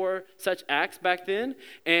payment for such acts back then.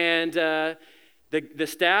 And the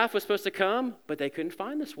staff was supposed to come, but they couldn't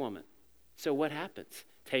find this woman. So what happens?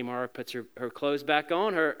 Tamar puts her clothes back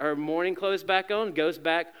on, her mourning clothes back on, goes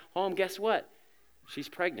back home. Guess what? She's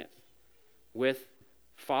pregnant with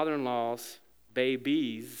father-in-law's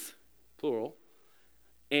babies, plural.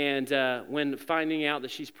 And when finding out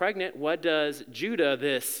that she's pregnant, what does Judah,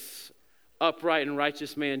 this upright and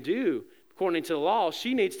righteous man, do? Of according to the law,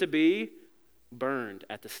 she needs to be burned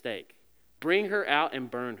at the stake. Bring her out and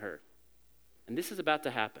burn her. And this is about to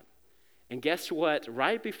happen. And guess what?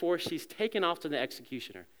 Right before she's taken off to the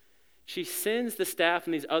executioner, she sends the staff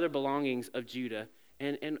and these other belongings of Judah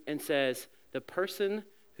and says, the person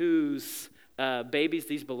whose babies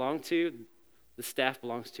these belong to, the staff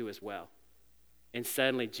belongs to as well. And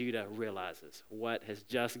suddenly Judah realizes what has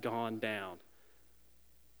just gone down.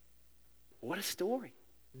 What a story.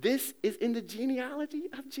 This is in the genealogy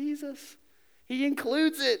of Jesus. He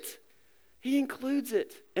includes it. He includes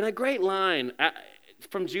it. And a great line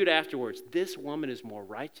from Judah afterwards, this woman is more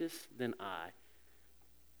righteous than I.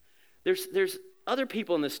 There's other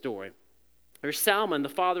people in this story. There's Salmon, the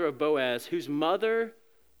father of Boaz, whose mother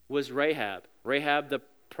was Rahab. Rahab, the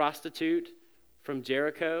prostitute from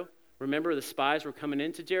Jericho. Remember, the spies were coming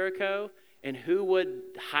into Jericho, and who would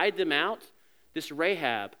hide them out? This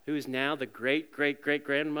Rahab, who is now the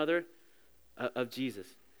great-great-great-grandmother of Jesus.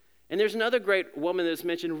 And there's another great woman that's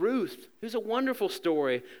mentioned, Ruth, who's a wonderful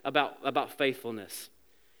story about faithfulness.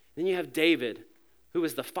 Then you have David, who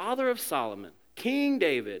is the father of Solomon, King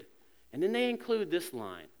David. And then they include this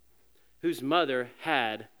line, whose mother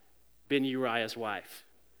had been Uriah's wife.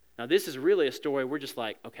 Now, this is really a story we're just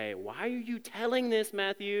like, okay, why are you telling this,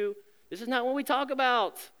 Matthew? This is not what we talk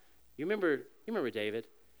about. You remember David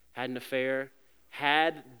had an affair,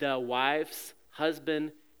 had the wife's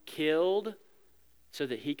husband killed so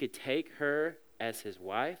that he could take her as his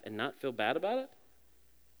wife and not feel bad about it?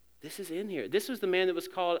 This is in here. This was the man that was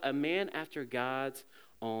called a man after God's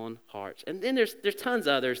own heart. And then there's tons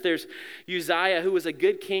of others. There's Uzziah, who was a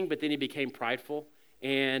good king, but then he became prideful.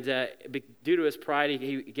 And due to his pride,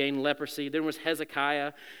 he gained leprosy. Then was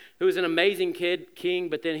Hezekiah, who was an amazing king,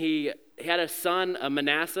 but then he had a son,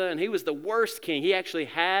 Manasseh, and he was the worst king. He actually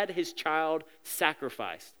had his child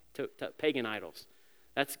sacrificed to pagan idols.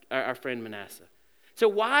 That's our friend Manasseh. So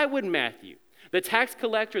why would Matthew, the tax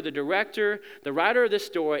collector, the director, the writer of this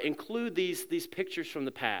story, include these pictures from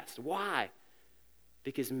the past? Why?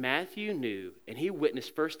 Because Matthew knew, and he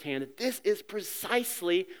witnessed firsthand, that this is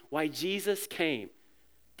precisely why Jesus came.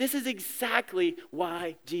 This is exactly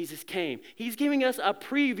why Jesus came. He's giving us a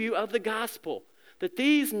preview of the gospel. That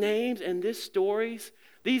these names and these stories,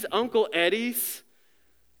 these Uncle Eddies,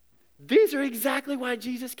 these are exactly why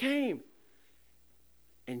Jesus came.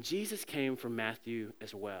 And Jesus came from Matthew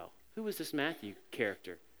as well. Who was this Matthew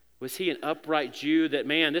character? Was he an upright Jew that,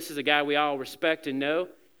 man, this is a guy we all respect and know?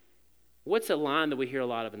 What's a line that we hear a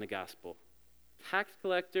lot of in the gospel? Tax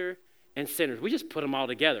collector and sinners. We just put them all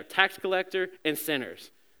together. Tax collector and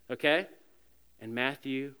sinners. Okay? And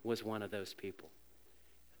Matthew was one of those people.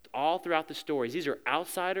 All throughout the stories, these are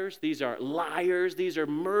outsiders, these are liars, these are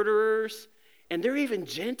murderers, and there are even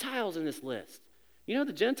Gentiles in this list. You know who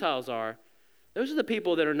the Gentiles are? Those are the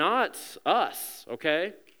people that are not us,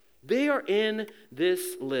 okay? They are in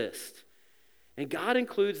this list. And God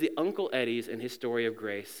includes the Uncle Eddies in his story of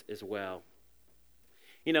grace as well.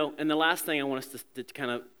 You know, and the last thing I want us to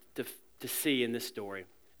kind of to see in this story,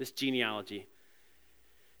 this genealogy,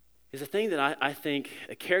 is a thing that I think,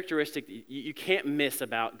 a characteristic you can't miss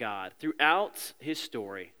about God. Throughout his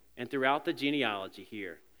story and throughout the genealogy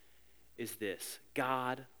here is this: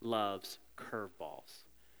 God loves curveballs.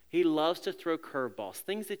 He loves to throw curveballs,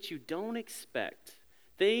 things that you don't expect,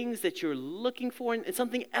 things that you're looking for, and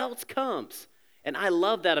something else comes. And I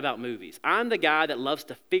love that about movies. I'm the guy that loves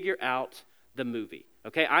to figure out the movie.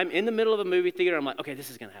 Okay, I'm in the middle of a movie theater. I'm like, okay, this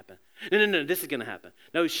is going to happen. No, this is going to happen.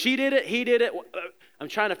 No, she did it. He did it. I'm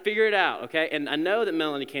trying to figure it out, okay? And I know that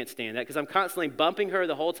Melanie can't stand that because I'm constantly bumping her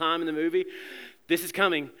the whole time in the movie. This is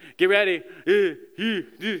coming. Get ready.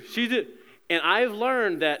 She did. And I've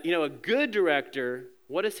learned that, a good director,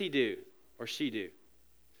 what does he do or she do?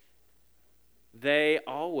 They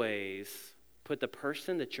always put the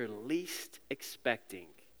person that you're least expecting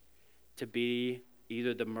to be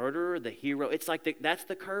either the murderer or the hero. It's like that's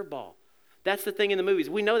the curveball. That's the thing in the movies.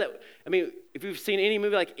 We know that, if you've seen any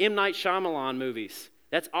movie like M. Night Shyamalan movies,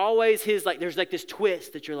 that's always his, there's this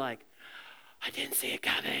twist that you're like, I didn't see it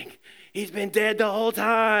coming. He's been dead the whole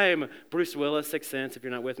time. Bruce Willis, Sixth Sense, if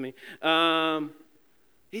you're not with me.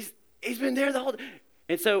 He's been there the whole time.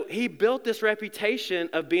 And so he built this reputation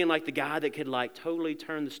of being like the guy that could totally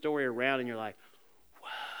turn the story around, and you're like,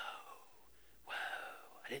 whoa,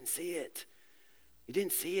 I didn't see it. You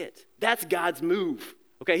didn't see it. That's God's move.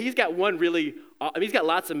 Okay, he's got one really, he's got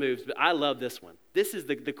lots of moves, but I love this one. This is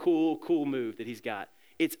the cool move that he's got.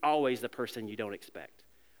 It's always the person you don't expect.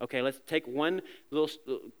 Okay, let's take one little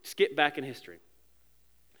skip back in history.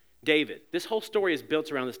 David. This whole story is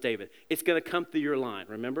built around this David. It's going to come through your line,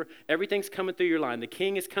 remember? Everything's coming through your line. The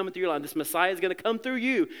king is coming through your line. This Messiah is going to come through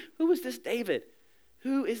you. Who is this David?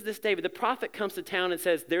 Who is this David? The prophet comes to town and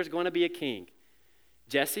says, there's going to be a king.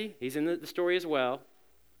 Jesse, he's in the story as well.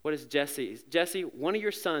 What is Jesse? Jesse, one of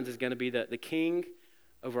your sons is going to be the king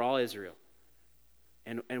over all Israel.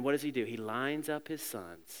 And what does he do? He lines up his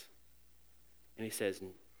sons. And he says,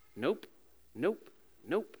 nope, nope,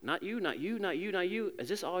 nope, not you, not you, not you, not you. Is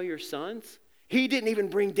this all your sons? He didn't even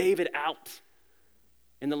bring David out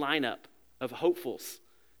in the lineup of hopefuls.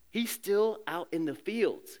 He's still out in the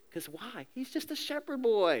fields. Because why? He's just a shepherd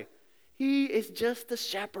boy. He is just the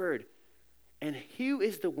shepherd. And who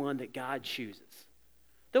is the one that God chooses?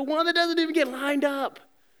 The one that doesn't even get lined up.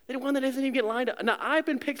 The one that doesn't even get lined up. Now, I've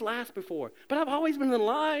been picked last before, but I've always been in the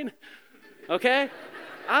line. Okay?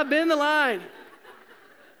 I've been in the line.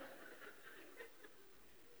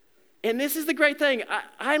 And this is the great thing.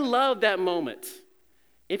 I love that moment.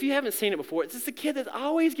 If you haven't seen it before, it's just the kid that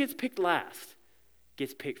always gets picked last,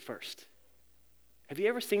 gets picked first. Have you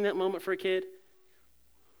ever seen that moment for a kid?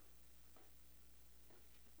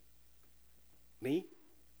 Me?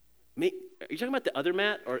 Me? Are you talking about the other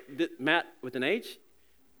Matt or Matt with an H?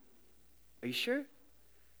 Are you sure?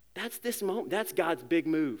 That's this moment. That's God's big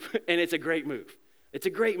move. And it's a great move. It's a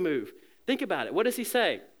great move. Think about it. What does he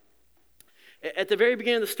say? At the very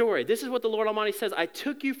beginning of the story, this is what the Lord Almighty says. I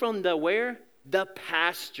took you from the where? The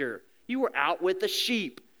pasture. You were out with the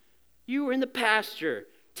sheep. You were in the pasture,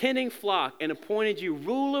 tending flock, and appointed you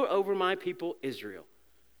ruler over my people Israel.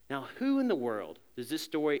 Now, who in the world does this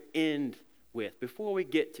story end with before we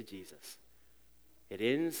get to Jesus? It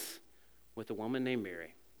ends with a woman named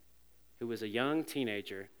Mary, who was a young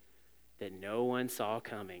teenager that no one saw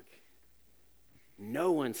coming.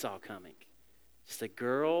 No one saw coming. Just a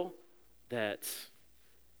girl that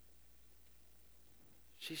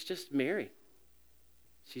she's just Mary.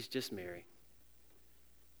 She's just Mary.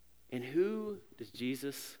 And who does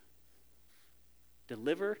Jesus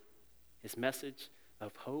deliver his message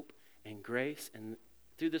of hope and grace and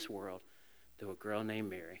through this world? Through a girl named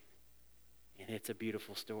Mary. And it's a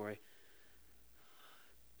beautiful story.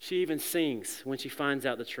 She even sings when she finds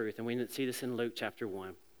out the truth. And we see this in Luke chapter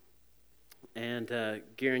 1. And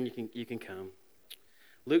Garen, you can come.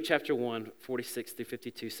 Luke chapter 1, 46 through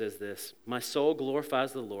 52 says this. My soul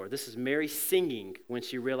glorifies the Lord. This is Mary singing when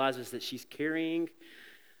she realizes that she's carrying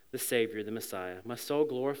the Savior, the Messiah. My soul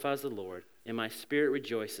glorifies the Lord, and my spirit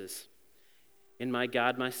rejoices in my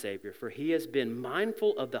God, my Savior, for he has been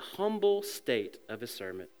mindful of the humble state of his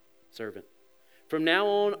servant. From now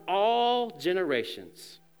on, all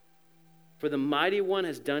generations, for the mighty one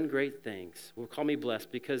has done great things. Will call me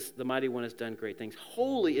blessed because the mighty one has done great things.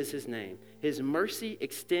 Holy is his name. His mercy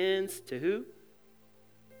extends to who?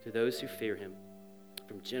 To those who fear him,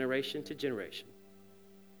 from generation to generation.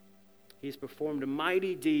 He has performed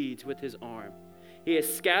mighty deeds with his arm. He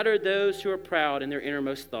has scattered those who are proud in their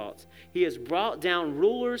innermost thoughts. He has brought down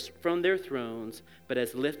rulers from their thrones, but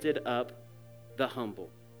has lifted up the humble.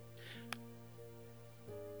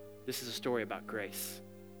 This is a story about grace.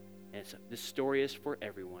 And this story is for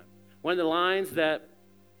everyone. One of the lines that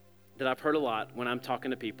I've heard a lot when I'm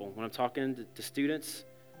talking to people, when I'm talking to students,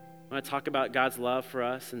 when I talk about God's love for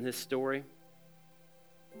us and this story,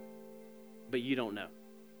 but you don't know.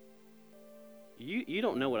 You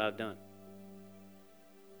don't know what I've done.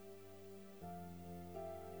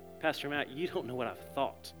 Pastor Matt, you don't know what I've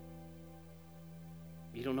thought.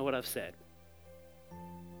 You don't know what I've said.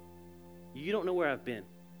 You don't know where I've been.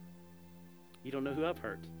 You don't know who I've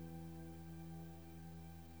hurt.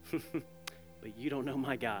 But you don't know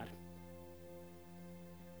my God.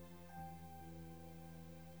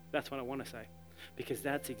 That's what I want to say. Because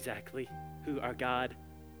that's exactly who our God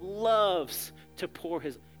loves to pour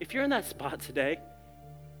his. If you're in that spot today,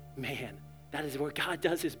 man, that is where God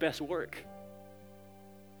does his best work.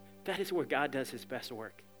 That is where God does his best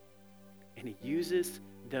work. And he uses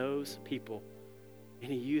those people.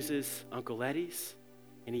 And he uses Uncle Eddie's.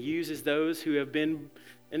 And he uses those who have been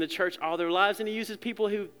in the church all their lives. And he uses people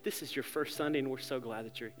who, this is your first Sunday and we're so glad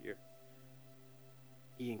that you're here.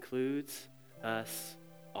 He includes us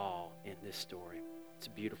all in this story. It's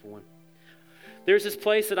a beautiful one. There's this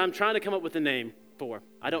place that I'm trying to come up with a name for.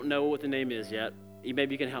 I don't know what the name is yet.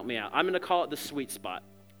 Maybe you can help me out. I'm going to call it the sweet spot.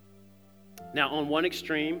 Now, on one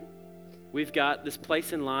extreme, we've got this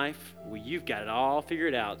place in life where you've got it all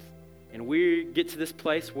figured out. And we get to this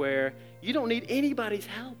place where you don't need anybody's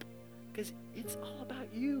help because it's all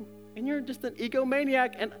about you. And you're just an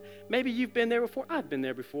egomaniac. And maybe you've been there before. I've been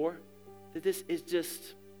there before. That this is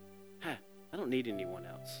just, I don't need anyone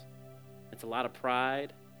else. It's a lot of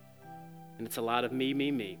pride. And it's a lot of me,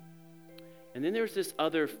 me, me. And then there's this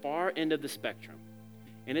other far end of the spectrum.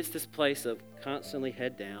 And it's this place of constantly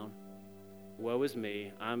head down. Woe is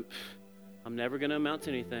me. I'm never going to amount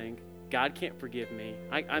to anything. God can't forgive me.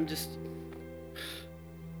 I'm just...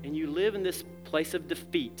 And you live in this place of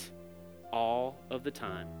defeat all of the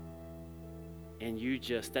time. And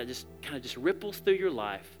that just kind of just ripples through your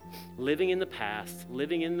life, living in the past,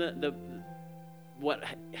 living in the what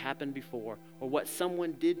happened before or what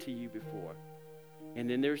someone did to you before. And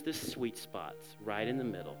then there's this sweet spot right in the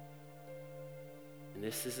middle. And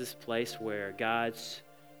this is this place where God's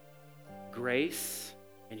grace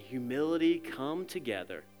and humility come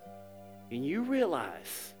together. And you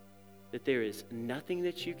realize that there is nothing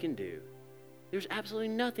that you can do. There's absolutely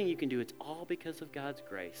nothing you can do. It's all because of God's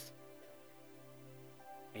grace.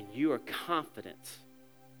 And you are confident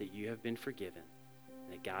that you have been forgiven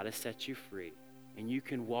and that God has set you free. And you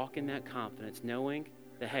can walk in that confidence knowing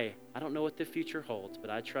that, hey, I don't know what the future holds, but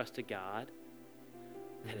I trust a God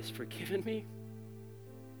that has forgiven me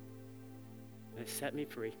and has set me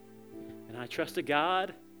free. And I trust a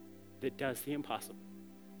God that does the impossible.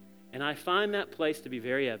 And I find that place to be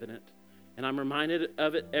very evident. And I'm reminded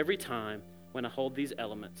of it every time when I hold these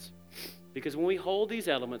elements. Because when we hold these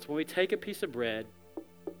elements, when we take a piece of bread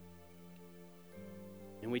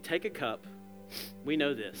and we take a cup, we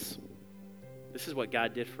know this. This is what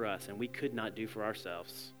God did for us, and we could not do for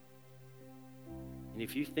ourselves. And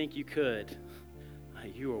if you think you could,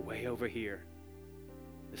 you are way over here.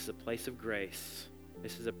 This is a place of grace.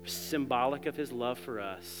 This is a symbolic of his love for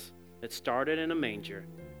us that started in a manger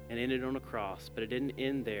and ended on a cross, but it didn't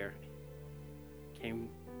end there. It came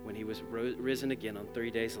when he was risen again on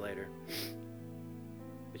 3 days later.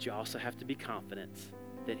 But you also have to be confident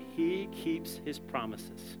that he keeps his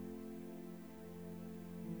promises.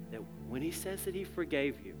 That when he says that he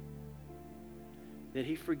forgave you, that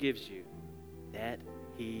he forgives you, that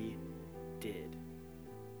he did.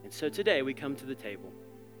 And so today we come to the table.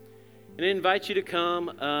 And I invite you to come.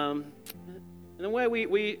 And the way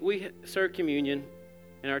we serve communion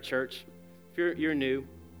in our church, if you're new,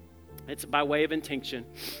 it's by way of intinction.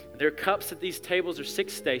 There are cups at these tables. There are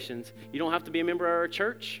 6 stations. You don't have to be a member of our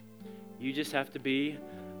church. You just have to be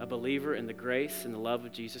a believer in the grace and the love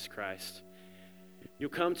of Jesus Christ. You'll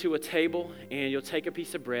come to a table and you'll take a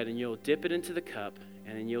piece of bread and you'll dip it into the cup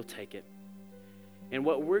and then you'll take it. And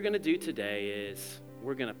what we're going to do today is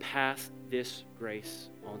we're going to pass this grace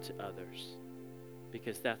on to others,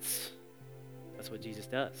 because that's what Jesus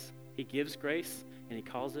does. He gives grace and he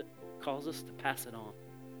calls us to pass it on.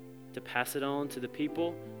 To pass it on to the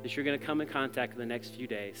people that you're going to come in contact with the next few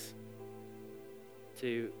days.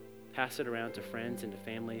 To pass it around to friends and to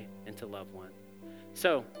family and to loved ones.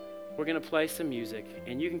 So, we're going to play some music,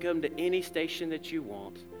 and you can come to any station that you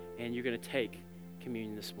want, and you're going to take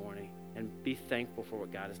communion this morning and be thankful for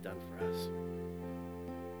what God has done for us.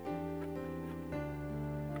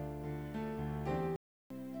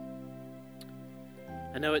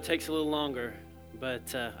 I know it takes a little longer,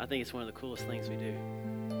 but I think it's one of the coolest things we do.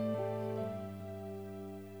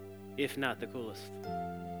 If not the coolest.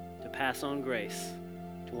 To pass on grace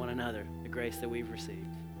to one another, the grace that we've received.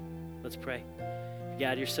 Let's pray.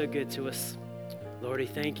 God, you're so good to us. Lord, I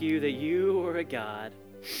thank you that you are a God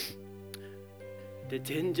that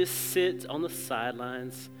didn't just sit on the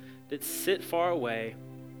sidelines, that sit far away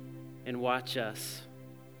and watch us.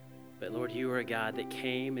 But Lord, you are a God that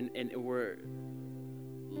came and were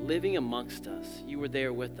living amongst us. You were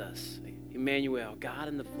there with us. Emmanuel, God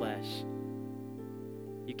in the flesh.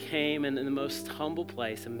 You came in the most humble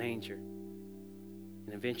place, a manger.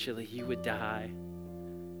 And eventually you would die.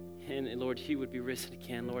 And Lord, you would be risen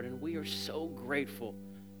again, Lord. And we are so grateful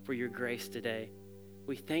for your grace today.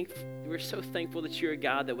 We're so thankful that you're a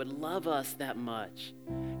God that would love us that much.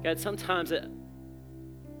 God, sometimes it's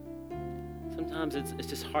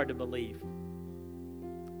just hard to believe.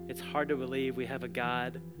 It's hard to believe we have a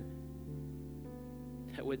God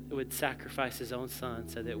that would sacrifice his own son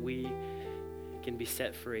so that we can be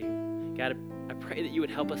set free. God, I pray that you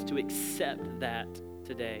would help us to accept that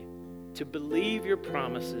today, to believe your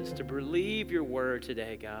promises, to believe your word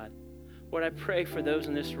today, God. Lord, I pray for those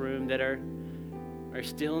in this room that are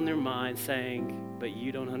still in their mind saying, but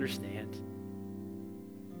you don't understand.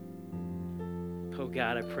 Oh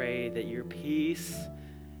God, I pray that your peace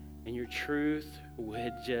and your truth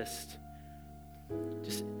would just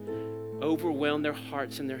overwhelm their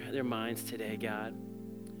hearts and their minds today, God.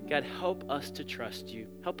 God, help us to trust you.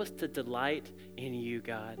 Help us to delight in you,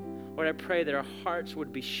 God. Lord, I pray that our hearts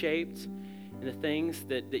would be shaped in the things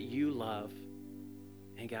that you love.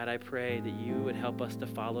 And God, I pray that you would help us to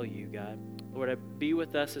follow you, God. Lord, be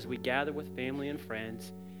with us as we gather with family and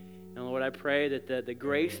friends. And Lord, I pray that the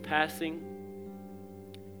grace passing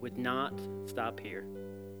would not stop here,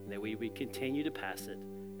 that we would continue to pass it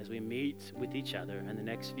as we meet with each other in the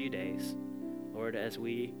next few days. Lord, as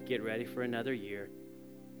we get ready for another year,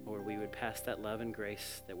 Lord, we would pass that love and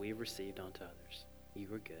grace that we've received on to others. You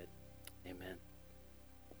are good. Amen.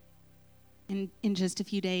 In just a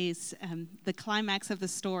few days, the climax of the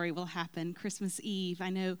story will happen, Christmas Eve. I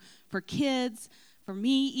know for kids, for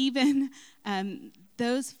me even,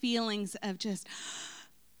 those feelings of just,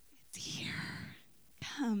 it's here,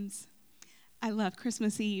 comes. I love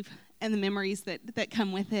Christmas Eve and the memories that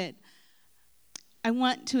come with it. I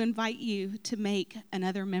want to invite you to make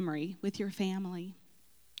another memory with your family,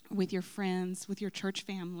 with your friends, with your church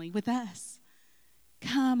family, with us.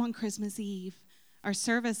 Come on Christmas Eve. Our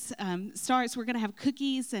service starts. We're going to have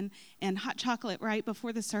cookies and hot chocolate right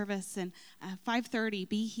before the service. And 5:30,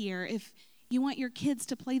 be here. If you want your kids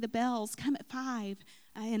to play the bells, come at 5,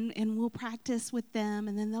 and we'll practice with them.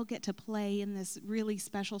 And then they'll get to play in this really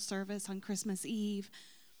special service on Christmas Eve.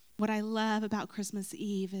 What I love about Christmas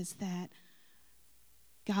Eve is that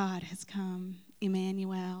God has come.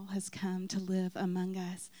 Emmanuel has come to live among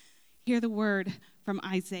us. Hear the word from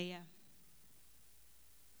Isaiah.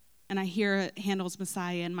 And I hear Handel's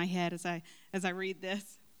Messiah in my head as I read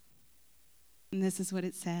this. And this is what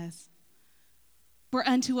it says. For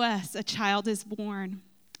unto us a child is born,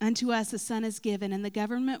 unto us a son is given, and the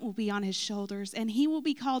government will be on his shoulders, and he will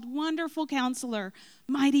be called Wonderful Counselor,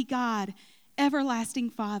 Mighty God, Everlasting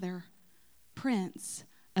Father, Prince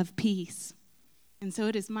of Peace. And so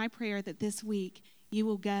it is my prayer that this week you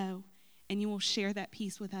will go and you will share that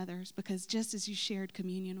peace with others, because just as you shared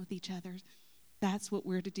communion with each other, that's what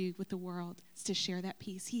we're to do with the world, is to share that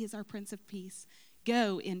peace. He is our Prince of Peace.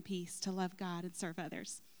 Go in peace to love God and serve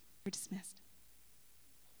others. We're dismissed.